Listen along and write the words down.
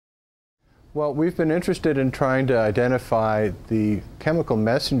Well, we've been interested in trying to identify the chemical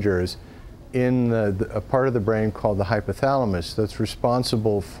messengers in a part of the brain called the hypothalamus that's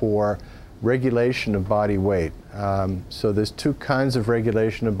responsible for regulation of body weight. So there's two kinds of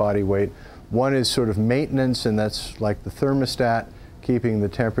regulation of body weight. One is sort of maintenance, and that's like the thermostat, keeping the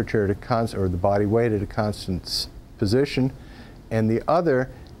temperature at a constant, or the body weight at a constant position. And the other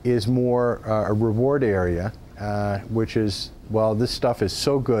is more a reward area, which is, well, this stuff is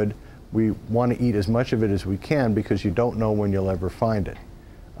so good, we want to eat as much of it as we can because you don't know when you'll ever find it.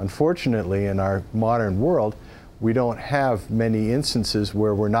 Unfortunately, in our modern world, we don't have many instances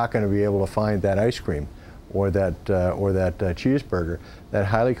where we're not going to be able to find that ice cream or that cheeseburger, that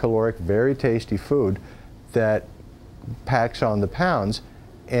highly caloric, very tasty food that packs on the pounds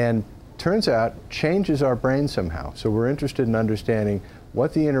and turns out changes our brain somehow. So we're interested in understanding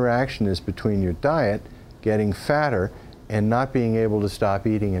what the interaction is between your diet, getting fatter, and not being able to stop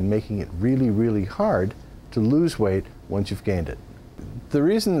eating and making it really, really hard to lose weight once you've gained it. The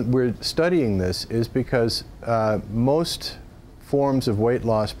reason we're studying this is because most forms of weight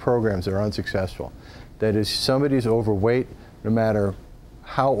loss programs are unsuccessful. That is, somebody's overweight, no matter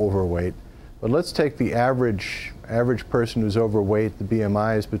how overweight. But let's take the average person who's overweight. The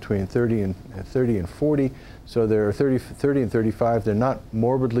BMI is between 30 and 40. So they're 30 and 35. They're not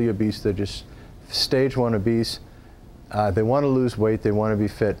morbidly obese. They're just stage 1 obese. They want to lose weight. They want to be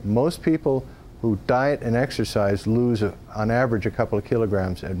fit. Most people who diet and exercise lose, on average, a couple of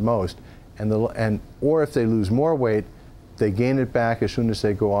kilograms at most. Or if they lose more weight, they gain it back as soon as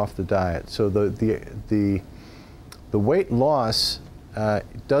they go off the diet. So the weight loss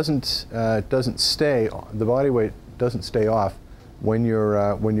doesn't stay. The body weight doesn't stay off when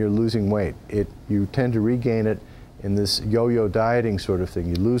you're losing weight. You tend to regain it in this yo-yo dieting sort of thing.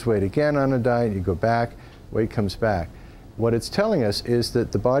 You lose weight again on a diet, you go back, weight comes back. What it's telling us is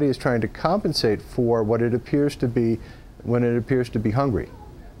that the body is trying to compensate for what it appears to be when it appears to be hungry.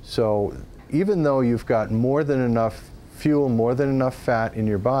 So even though you've got more than enough fuel, more than enough fat in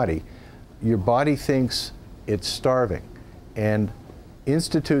your body thinks it's starving and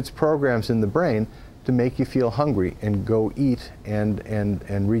institutes programs in the brain to make you feel hungry and go eat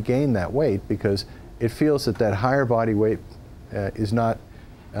and regain that weight, because it feels that higher body weight is the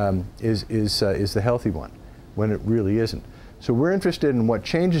healthy one, when it really isn't. So we're interested in what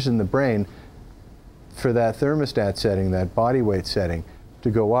changes in the brain for that thermostat setting, that body weight setting, to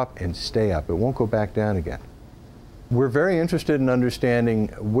go up and stay up. It won't go back down again. We're very interested in understanding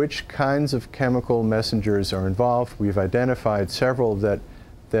which kinds of chemical messengers are involved. We've identified several that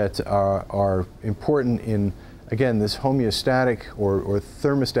are important in, again, this homeostatic or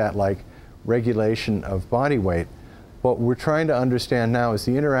thermostat-like regulation of body weight. What we're trying to understand now is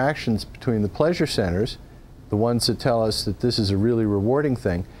the interactions between the pleasure centers, the ones that tell us that this is a really rewarding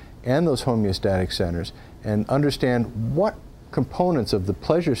thing, and those homeostatic centers, and understand what components of the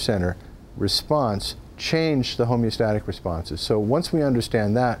pleasure center response change the homeostatic responses. So once we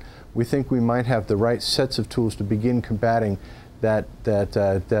understand that, we think we might have the right sets of tools to begin combating that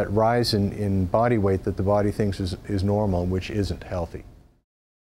rise in body weight that the body thinks is normal, which isn't healthy.